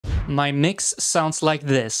My mix sounds like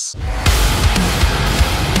this.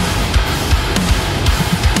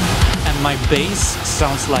 And my bass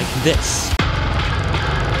sounds like this.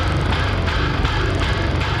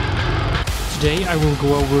 Today I will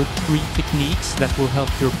go over 3 techniques that will help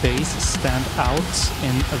your bass stand out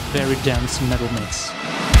in a very dense metal mix.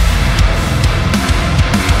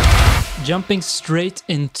 Jumping straight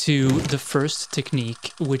into the first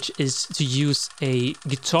technique, which is to use a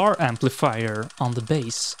guitar amplifier on the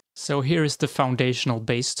bass. So here is the foundational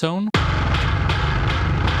bass tone.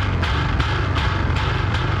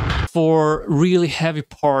 For really heavy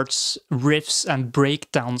parts, riffs and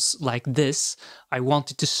breakdowns like this, I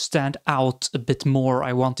want it to stand out a bit more.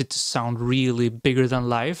 I want it to sound really bigger than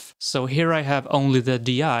life. So here I have only the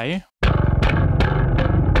DI.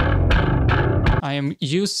 I am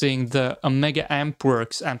using the Omega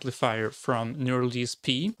Ampworks amplifier from Neural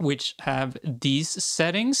DSP, which have these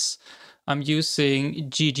settings. I'm using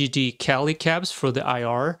GGD Cali cabs for the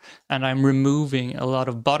IR, and I'm removing a lot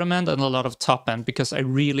of bottom end and a lot of top end because I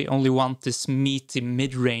really only want this meaty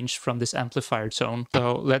mid-range from this amplifier tone.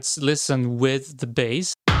 So let's listen with the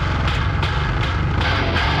bass.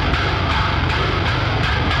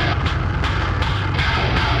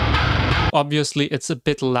 Obviously it's a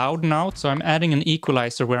bit loud now, so I'm adding an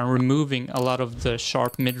equalizer where I'm removing a lot of the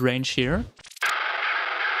sharp mid-range here.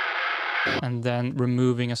 And then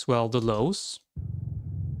removing as well the lows.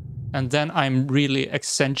 And then I'm really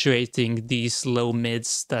accentuating these low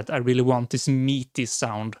mids that I really want this meaty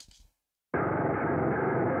sound.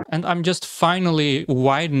 And I'm just finally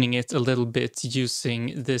widening it a little bit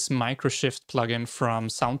using this Microshift plugin from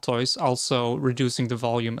Soundtoys, also reducing the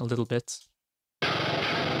volume a little bit.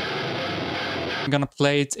 I'm gonna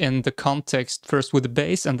play it in the context first with the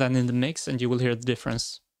bass and then in the mix, and you will hear the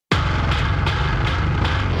difference.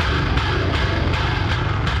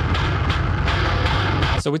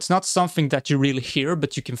 So it's not something that you really hear,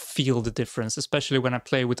 but you can feel the difference, especially when I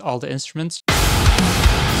play with all the instruments.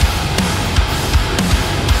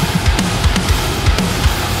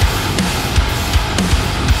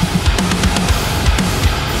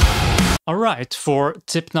 Alright, for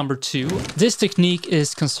tip number 2, this technique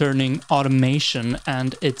is concerning automation,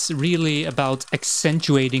 and it's really about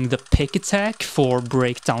accentuating the pick attack for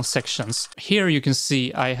breakdown sections. Here you can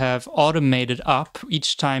see I have automated up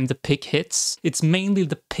each time the pick hits. It's mainly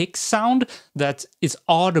the pick sound that is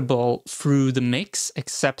audible through the mix,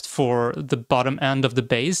 except for the bottom end of the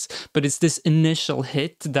bass, but it's this initial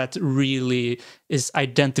hit that really is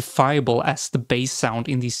identifiable as the bass sound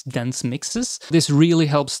in these dense mixes. This really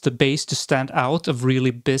helps the bass to stand out of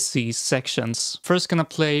really busy sections. First gonna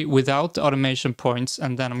play without the automation points,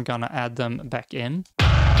 and then I'm gonna add them back in.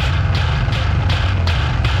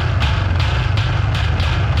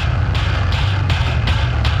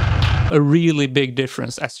 A really big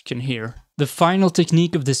difference, as you can hear. The final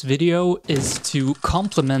technique of this video is to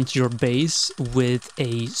complement your bass with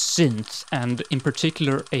a synth, and in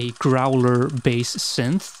particular a growler bass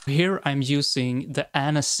synth. Here I'm using the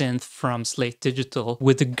Anasynth from Slate Digital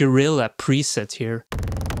with the Gorilla preset here.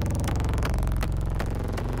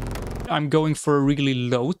 I'm going for a really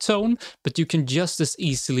low tone, but you can just as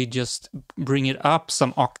easily just bring it up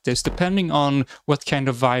some octaves depending on what kind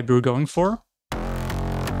of vibe you're going for.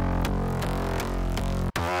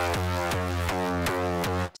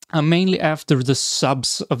 I'm mainly after the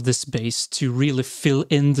subs of this bass to really fill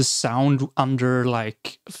in the sound under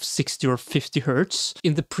like 60 or 50 hertz.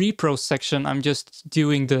 In the pre-pro section, I'm just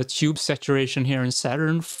doing the tube saturation here in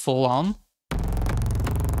Saturn full on.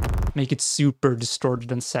 Make it super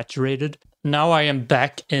distorted and saturated. Now I am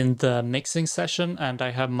back in the mixing session and I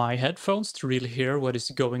have my headphones to really hear what is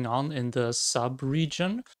going on in the sub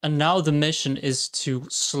region. And now the mission is to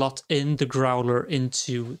slot in the growler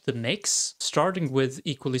into the mix. Starting with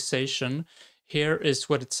equalization, here is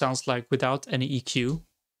what it sounds like without any EQ.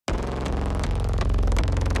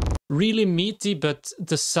 Really meaty, but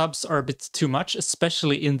the subs are a bit too much,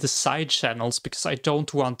 especially in the side channels, because I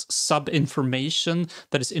don't want sub information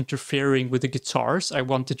that is interfering with the guitars. I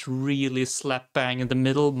want it really slap bang in the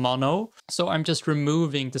middle mono. So I'm just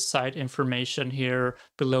removing the side information here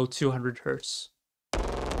below 200 hertz.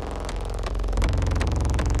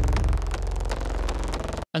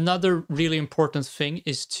 Another really important thing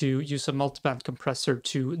is to use a multiband compressor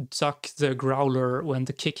to duck the growler when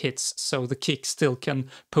the kick hits, so the kick still can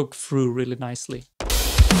poke through really nicely.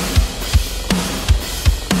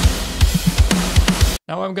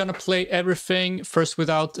 Now I'm gonna play everything first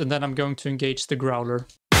without, and then I'm going to engage the growler.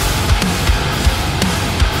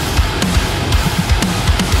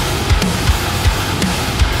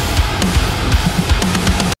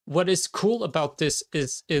 What is cool about this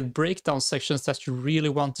is in breakdown sections that you really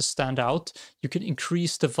want to stand out, you can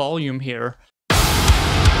increase the volume here.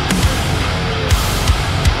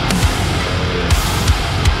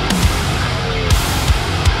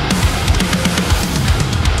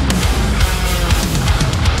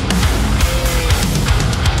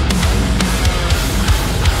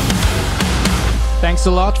 Thanks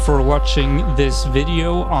a lot for watching this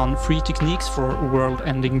video on free techniques for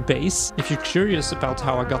world-ending bass. If you're curious about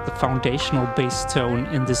how I got the foundational bass tone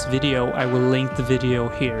in this video, I will link the video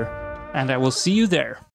here. And I will see you there.